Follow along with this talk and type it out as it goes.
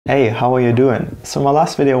Hey, how are you doing? So my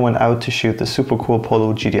last video went out to shoot the super cool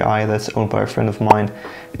Polo GTI that's owned by a friend of mine,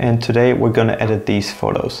 and today we're gonna edit these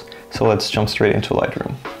photos. So let's jump straight into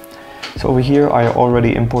Lightroom. So over here I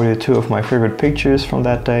already imported 2 of my favorite pictures from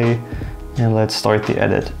that day, and let's start the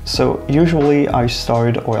edit. So usually I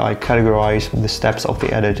categorize the steps of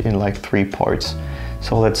the edit in like 3 parts.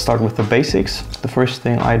 So let's start with the basics. The first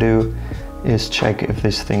thing I do is check if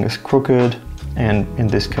this thing is crooked. And in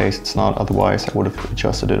this case it's not, otherwise I would have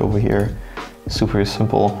adjusted it over here. Super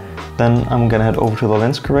simple. Then I'm gonna head over to the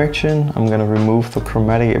lens correction. I'm gonna remove the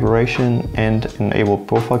chromatic aberration and enable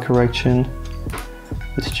profile correction.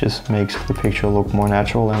 This just makes the picture look more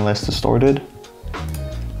natural and less distorted.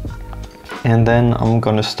 And then I'm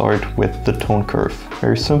gonna start with the tone curve.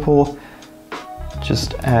 Very simple.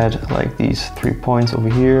 Just add like these 3 points over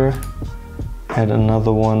here. Add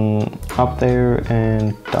another one up there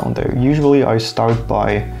and down there. Usually I start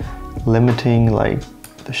by limiting like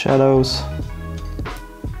the shadows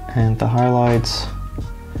and the highlights.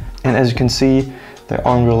 And as you can see, there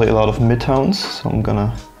aren't really a lot of midtones, so I'm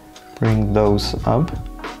gonna bring those up.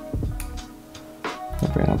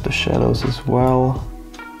 I'll bring up the shadows as well.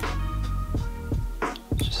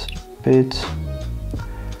 Just a bit.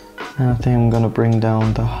 And I think I'm gonna bring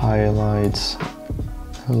down the highlights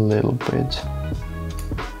a little bit.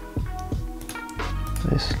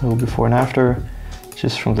 This little before and after,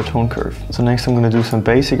 just from the tone curve. So next I'm gonna do some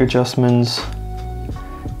basic adjustments.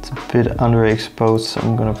 It's a bit underexposed, so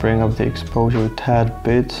I'm gonna bring up the exposure a tad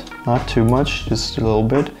bit, not too much, just a little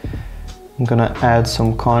bit. I'm gonna add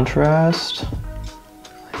some contrast.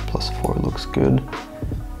 +4 looks good.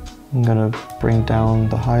 I'm gonna bring down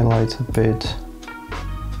the highlights a bit,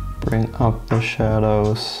 bring up the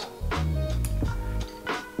shadows,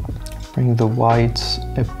 bring the whites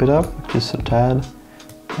a bit up, just a tad,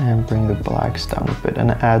 and bring the blacks down a bit, and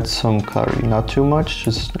add some clarity, not too much,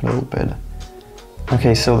 just a little bit.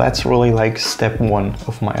 Okay, so that's really like step 1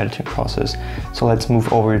 of my editing process. So let's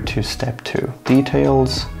move over to step 2,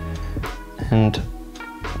 details, and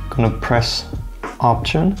I'm gonna press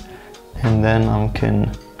Option, and then I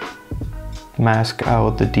can mask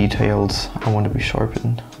out the details I want to be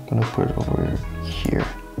sharpened. I'm gonna put it over here.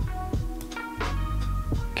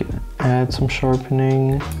 Add some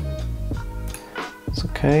sharpening. It's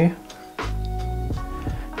okay.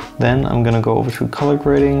 Then I'm gonna go over to color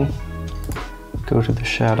grading, go to the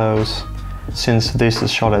shadows. Since this is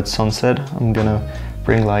shot at sunset, I'm gonna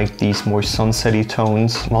bring like these more sunsetty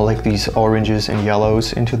tones, more like these oranges and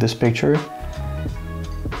yellows into this picture.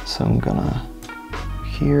 So I'm gonna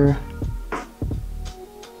here,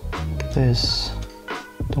 like this.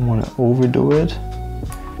 Don't want to overdo it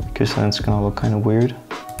because then it's gonna look kind of weird.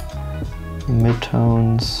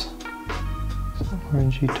 Midtones,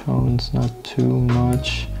 orangey tones, not too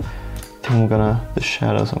much. I think the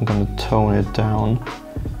shadows, I'm gonna tone it down.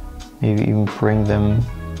 Maybe even bring them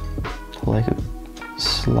to like a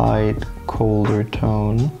slight colder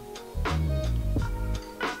tone.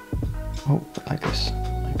 Oh, like a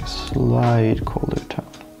slight colder tone.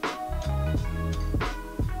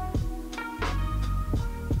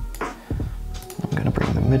 I'm gonna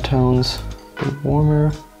bring the midtones a bit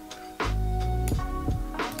warmer.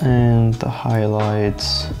 And the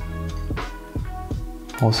highlights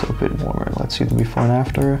also a bit warmer. Let's see the before and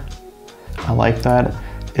after. I like that.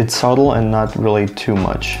 It's subtle and not really too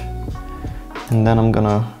much. And then I'm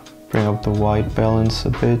gonna bring up the white balance a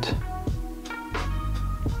bit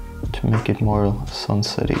to make it more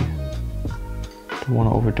sunsetty. Don't want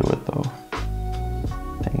to overdo it though.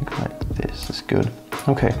 I think like this is good.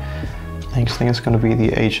 Okay, next thing is gonna be the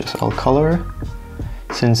HSL color.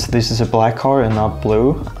 Since this is a black car and not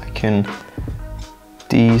blue, I can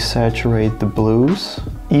desaturate the blues.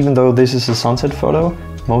 Even though this is a sunset photo,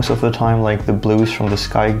 most of the time like the blues from the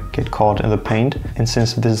sky get caught in the paint. And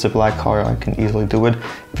since this is a black car, I can easily do it.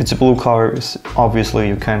 If it's a blue car, obviously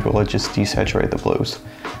you can't really just desaturate the blues.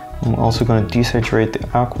 I'm also going to desaturate the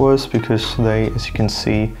aquas because they, as you can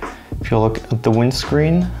see, if you look at the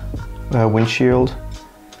windshield,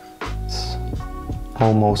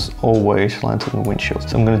 almost always lands on the windshield.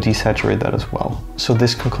 So I'm going to desaturate that as well. So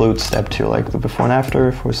this concludes step 2, like the before and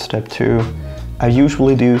after for step 2. I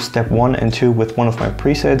usually do step 1 and 2 with one of my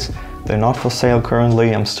presets. They're not for sale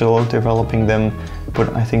currently, I'm still developing them, but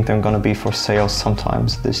I think they're going to be for sale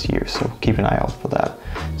sometimes this year, so keep an eye out for that.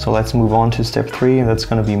 So let's move on to step 3, and that's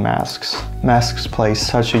going to be masks. Masks play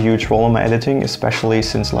such a huge role in my editing, especially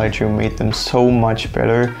since Lightroom made them so much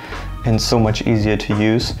better and so much easier to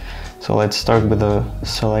use. So let's start with a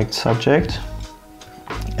select subject.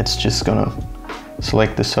 It's just gonna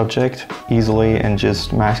select the subject easily and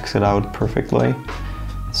just masks it out perfectly.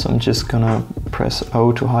 So I'm just gonna press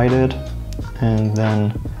O to hide it, and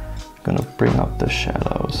then I'm gonna bring up the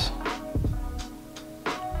shadows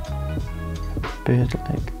a bit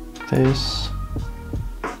like this.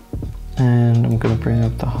 And I'm gonna bring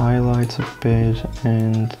up the highlights a bit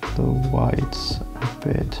and the whites a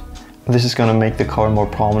bit. This is gonna make the car more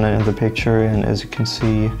prominent in the picture, and as you can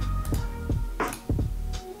see,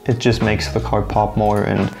 it just makes the car pop more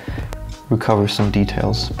and recover some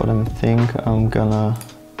details. But I think I'm gonna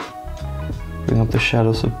bring up the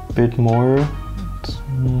shadows a bit more.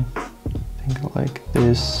 I think like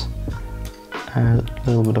this. Add a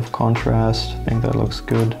little bit of contrast. I think that looks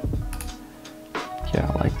good. Yeah,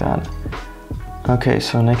 like that. Okay,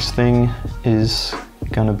 so next thing is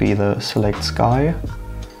gonna be the select sky.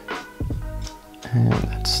 And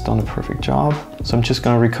that's done a perfect job. So I'm just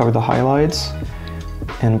gonna recover the highlights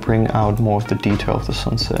and bring out more of the detail of the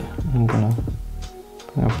sunset. I'm gonna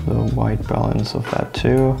bring up the white balance of that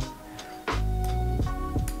too.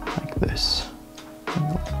 Like this.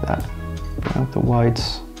 Like that. Bring out the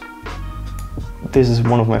whites. This is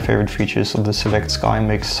one of my favorite features of the select sky. It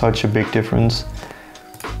makes such a big difference.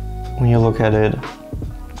 When you look at it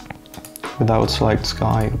without select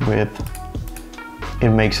sky with, it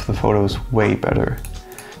makes the photos way better.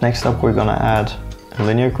 Next up, we're gonna add a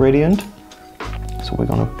linear gradient. So we're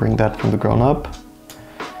gonna bring that from the ground up.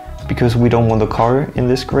 Because we don't want the car in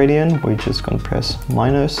this gradient, we're just gonna press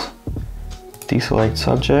minus, deselect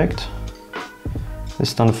subject.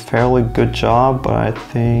 It's done a fairly good job, but I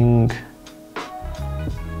think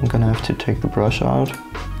I'm gonna have to take the brush out.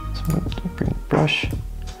 So I'm gonna bring the brush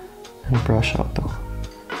and brush out the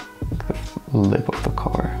lip of the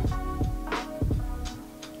car.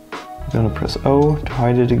 I'm gonna press O to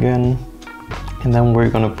hide it again, and then we're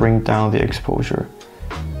gonna bring down the exposure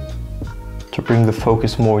to bring the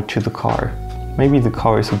focus more to the car. Maybe the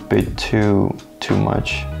car is a bit too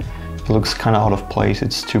much. It looks kind of out of place,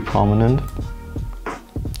 it's too prominent.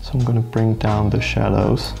 So I'm gonna bring down the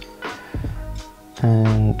shadows,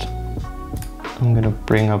 and I'm gonna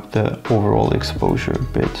bring up the overall exposure a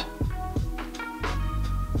bit.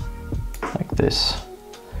 Like this.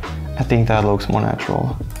 I think that looks more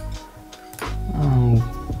natural. I'm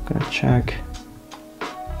gonna check.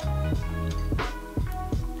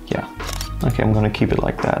 Yeah, okay, I'm gonna keep it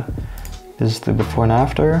like that. This is the before and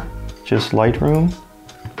after, just Lightroom.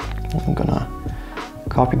 I'm gonna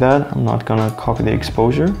copy that. I'm not gonna copy the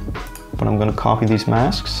exposure, but I'm gonna copy these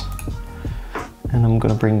masks. And I'm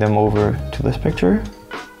gonna bring them over to this picture.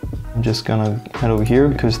 I'm just gonna head over here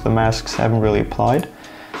because the masks haven't really applied.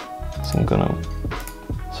 So I'm gonna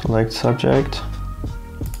select subject.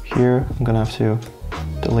 Here, I'm gonna have to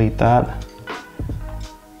delete that.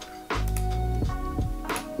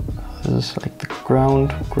 This is like the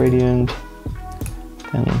ground gradient.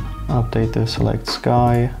 Then update the select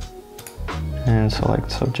sky and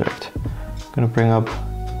select subject. I'm gonna bring up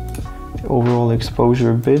the overall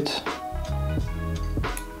exposure a bit.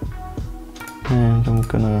 And I'm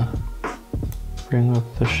gonna bring up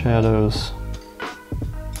the shadows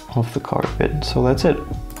of the car a bit. So that's it.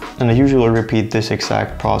 And I usually repeat this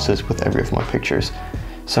exact process with every of my pictures.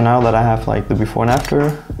 So now that I have like the before and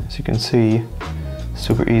after, as you can see,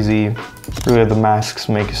 super easy. Really, the masks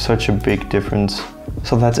make such a big difference.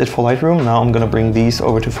 So that's it for Lightroom. Now I'm gonna bring these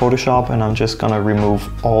over to Photoshop, and I'm just gonna remove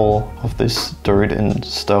all of this dirt and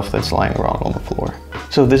stuff that's lying around on the floor.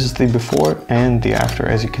 So this is the before and the after.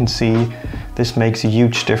 As you can see, this makes a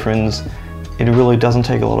huge difference. It really doesn't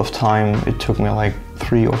take a lot of time. It took me like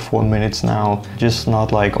 3 or 4 minutes now. Just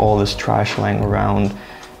not like all this trash laying around.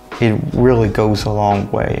 It really goes a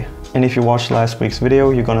long way. And if you watched last week's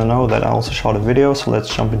video, you're gonna know that I also shot a video. So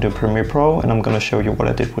let's jump into Premiere Pro, and I'm gonna show you what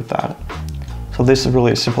I did with that. So this is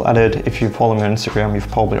really a simple edit. If you follow me on Instagram, you've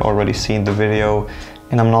probably already seen the video.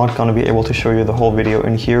 And I'm not gonna be able to show you the whole video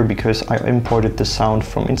in here because I imported the sound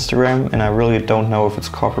from Instagram, and I really don't know if it's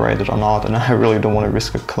copyrighted or not, and I really don't want to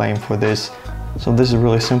risk a claim for this. So this is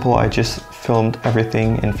really simple. I just filmed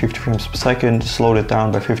everything in 50 frames per second, slowed it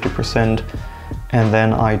down by 50%, and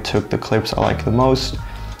then I took the clips I like the most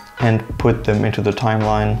and put them into the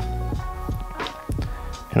timeline.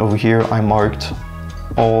 And over here I marked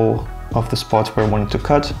all of the spots where I wanted to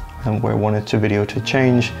cut and where I wanted the video to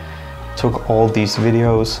change. Took all these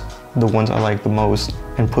videos, the ones I like the most,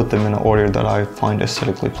 and put them in an order that I find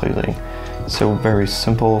aesthetically pleasing. So very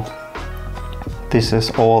simple. This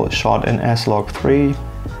is all shot in S-Log3.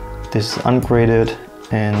 This is ungraded,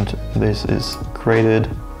 and this is graded.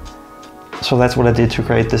 So that's what I did to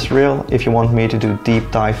create this reel. If you want me to do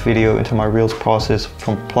deep dive video into my reels process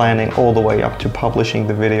from planning all the way up to publishing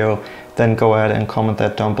the video, then go ahead and comment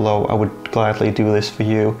that down below. I would gladly do this for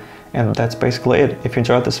you. And that's basically it. If you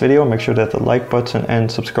enjoyed this video, make sure to hit the like button and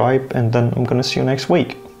subscribe, and then I'm gonna see you next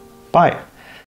week. Bye!